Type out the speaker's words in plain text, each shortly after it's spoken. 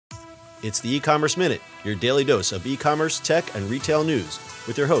It's the E-Commerce Minute, your daily dose of e-commerce, tech, and retail news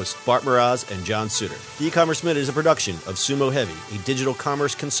with your hosts, Bart Mraz and John Suter. The E-Commerce Minute is a production of Sumo Heavy, a digital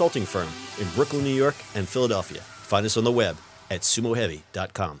commerce consulting firm in Brooklyn, New York, and Philadelphia. Find us on the web at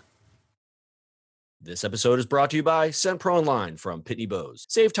sumoheavy.com. This episode is brought to you by SendPro Online from Pitney Bowes.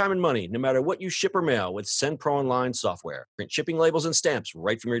 Save time and money no matter what you ship or mail with SendPro Online software. Print shipping labels and stamps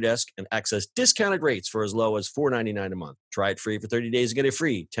right from your desk and access discounted rates for as low as $4.99 a month. Try it free for 30 days and get a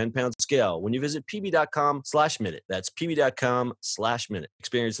free 10-pound scale when you visit pb.com/minute. That's pb.com/minute.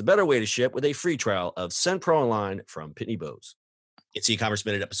 Experience the better way to ship with a free trial of SendPro Online from Pitney Bowes. It's E-Commerce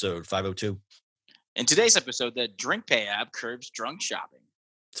Minute episode 502. In today's episode, the DRNKPAY app curbs drunk shopping.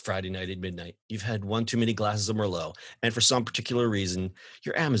 It's Friday night at midnight. You've had one too many glasses of Merlot, and for some particular reason,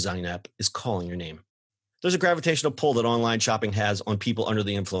 your Amazon app is calling your name. There's a gravitational pull that online shopping has on people under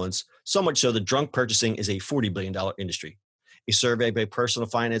the influence, so much so that drunk purchasing is a $40 billion industry. A survey by personal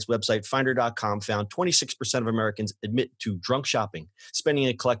finance website Finder.com found 26% of Americans admit to drunk shopping, spending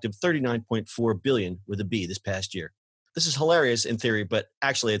a collective $39.4 billion with a B this past year. This is hilarious in theory, but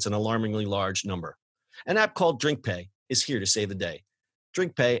actually it's an alarmingly large number. An app called DRNKPAY is here to save the day.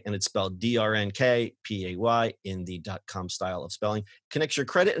 DRNKPAY, and it's spelled DRNKPAY in the .com style of spelling, connects your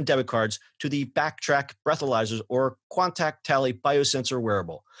credit and debit cards to the Backtrack breathalyzers or Contact Tally biosensor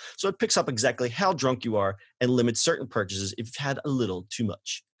wearable. So it picks up exactly how drunk you are and limits certain purchases if you've had a little too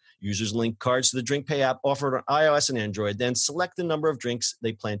much. Users link cards to the DRNKPAY app offered on iOS and Android, then select the number of drinks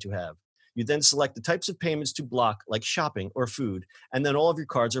they plan to have. You then select the types of payments to block, like shopping or food, and then all of your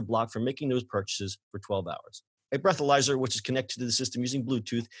cards are blocked from making those purchases for 12 hours. A breathalyzer, which is connected to the system using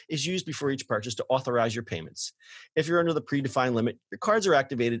Bluetooth, is used before each purchase to authorize your payments. If you're under the predefined limit, your cards are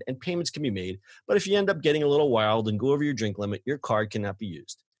activated and payments can be made, but if you end up getting a little wild and go over your drink limit, your card cannot be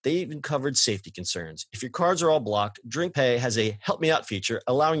used. They even covered safety concerns. If your cards are all blocked, DRNKPAY has a Help Me Out feature,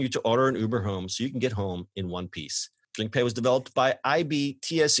 allowing you to order an Uber home so you can get home in one piece. DRNKPAY was developed by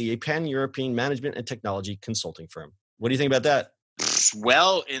IBTSE, a pan-European management and technology consulting firm. What do you think about that?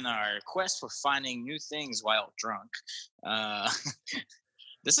 Well, in our quest for finding new things while drunk,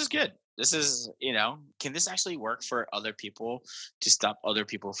 this is good. This is, can this actually work for other people to stop other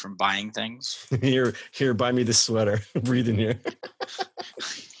people from buying things? Here, buy me this sweater. Breathe in here.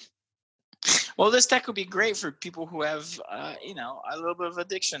 Well, this tech would be great for people who have, a little bit of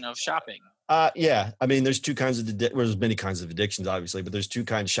addiction of shopping. Yeah. I mean, there's two kinds of, there's many kinds of addictions, obviously, but there's two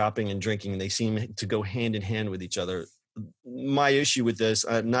kinds, shopping and drinking, and they seem to go hand in hand with each other. My issue with this,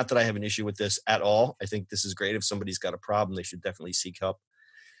 not that I have an issue with this at all. I think this is great. If somebody's got a problem, they should definitely seek help.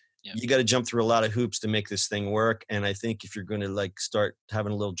 Yep. You got to jump through a lot of hoops to make this thing work. And I think if you're going to start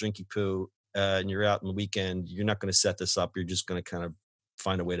having a little drinky poo and you're out on the weekend, you're not going to set this up. You're just going to kind of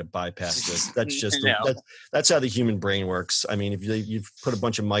find a way to bypass this. That's just, that's how the human brain works. I mean, if you've put a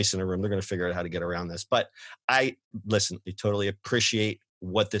bunch of mice in a room, they're going to figure out how to get around this. But I totally appreciate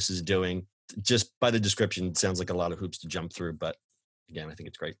what this is doing. Just by the description, it sounds like a lot of hoops to jump through, but again, I think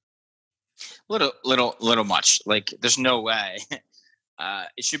it's great. Little much. Like, there's no way.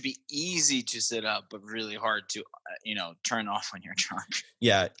 It should be easy to set up, but really hard to, turn off when you're drunk.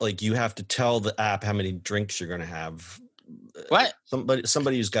 Yeah, like you have to tell the app how many drinks you're going to have. What?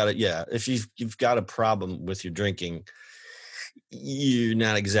 Somebody who's got it. Yeah, if you've got a problem with your drinking, you're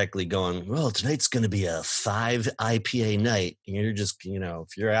not exactly going, well, tonight's going to be a 5 IPA night. And you're just,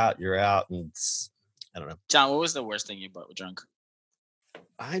 if you're out, you're out. And I don't know. John, what was the worst thing you bought with drunk?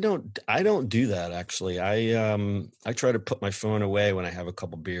 I don't do that, actually. I try to put my phone away when I have a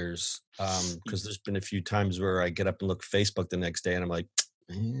couple beers. Because there's been a few times where I get up and look Facebook the next day and I'm like,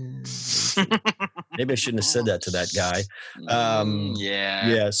 maybe I shouldn't have said that to that guy.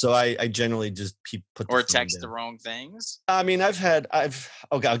 Yeah. So I generally just put the or text the wrong things. I mean,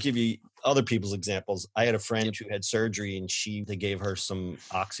 I'll give you other people's examples. I had a friend who had surgery and they gave her some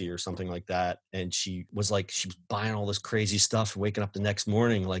Oxy or something like that. And she was buying all this crazy stuff, waking up the next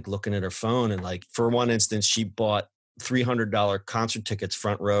morning, looking at her phone. And for one instance, she bought $300 concert tickets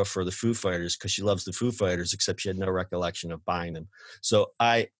front row for the Foo Fighters because she loves the Foo Fighters, except she had no recollection of buying them. So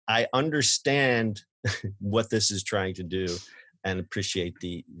I understand what this is trying to do and appreciate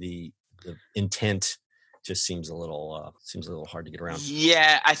the intent. Just seems a little hard to get around.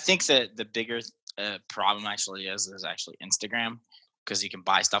 Yeah, I think that the bigger problem actually is actually Instagram, because you can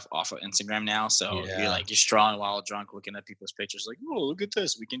buy stuff off of Instagram now. So you're strolling while drunk, looking at people's pictures, like, oh, look at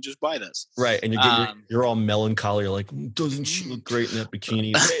this, we can just buy this. Right, and you're all melancholy. You're like, doesn't she look great in that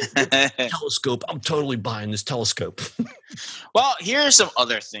bikini? Hey, telescope, I'm totally buying this telescope. Well, here are some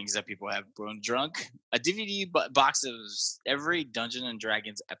other things that people have grown drunk. A DVD box of every Dungeons and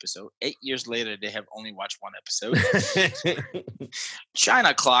Dragons episode. 8 years later, they have only watched one episode.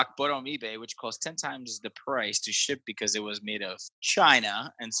 China clock bought on eBay, which cost 10 times the price to ship because it was made of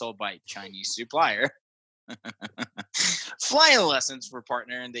China and sold by Chinese supplier. Flying lessons for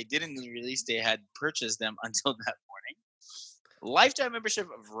partner, and they didn't release. They had purchased them until that morning. Lifetime membership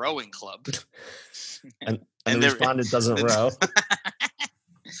of rowing club. and the respondent doesn't row.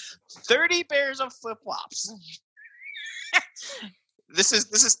 30 pairs of flip-flops. This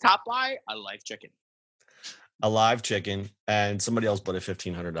is top buy, a live chicken. A live chicken, and somebody else bought a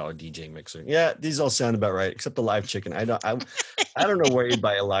 $1,500 DJ mixer. Yeah, these all sound about right, except the live chicken. I don't know where you'd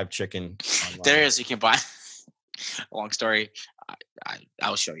buy a live chicken online. There is, you can buy. Long story.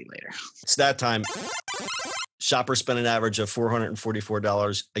 I'll show you later. It's that time. Shoppers spent an average of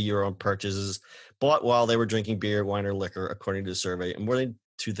 $444 a year on purchases bought while they were drinking beer, wine, or liquor, according to the survey, and more than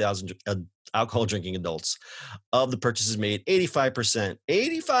 2,000 alcohol drinking adults. Of the purchases made,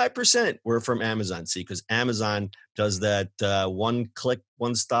 85% were from Amazon. See, because Amazon does that one click,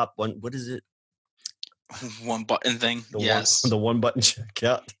 one stop, what is it? One button thing. The one button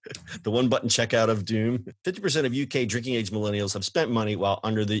checkout. The one button checkout of doom. 50% of UK drinking age millennials have spent money while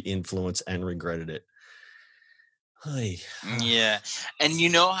under the influence and regretted it. Yeah, and you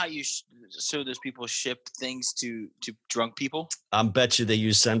know how so those people ship things to drunk people? I bet you they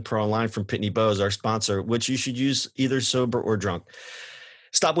use SendPro Online from Pitney Bowes, our sponsor, which you should use either sober or drunk.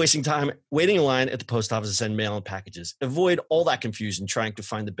 Stop wasting time waiting in line at the post office to send mail and packages. Avoid all that confusion trying to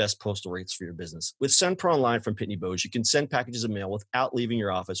find the best postal rates for your business. With SendPro Online from Pitney Bowes, you can send packages of mail without leaving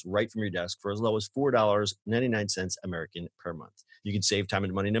your office right from your desk for as low as $4.99 American per month. You can save time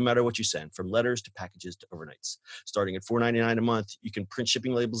and money no matter what you send, from letters to packages to overnights. Starting at $4.99 a month, you can print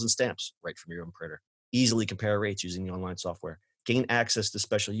shipping labels and stamps right from your own printer. Easily compare rates using the online software. Gain access to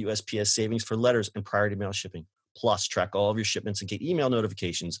special USPS savings for letters and priority mail shipping. Plus, track all of your shipments and get email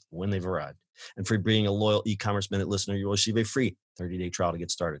notifications when they've arrived. And for being a loyal e-commerce minute listener, you'll receive a free 30-day trial to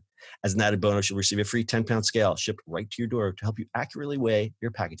get started. As an added bonus, you'll receive a free 10-pound scale shipped right to your door to help you accurately weigh your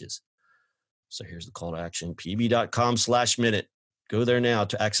packages. So here's the call to action: pb.com/minute. Go there now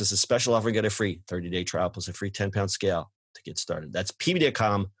to access a special offer and get a free 30-day trial plus a free 10-pound scale to get started. That's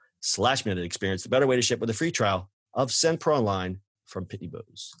pb.com/minute. Experience the better way to ship with a free trial of SendPro Online from Pitney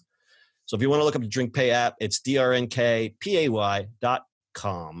Bowes. So if you want to look up the DRNKPAY app, it's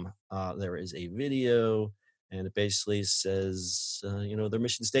DRNKPAY.com. There is a video, and it basically says, their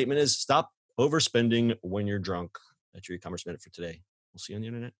mission statement is stop overspending when you're drunk. That's your e-commerce minute for today. We'll see you on the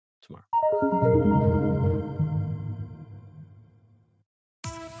internet tomorrow.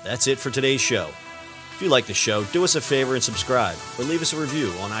 That's it for today's show. If you like the show, do us a favor and subscribe, or leave us a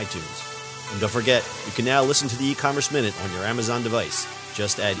review on iTunes. And don't forget, you can now listen to the e-commerce minute on your Amazon device.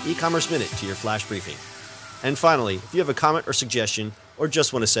 Just add e-commerce minute to your flash briefing. And finally, if you have a comment or suggestion, or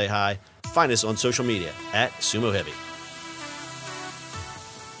just want to say hi, find us on social media at Sumo Heavy.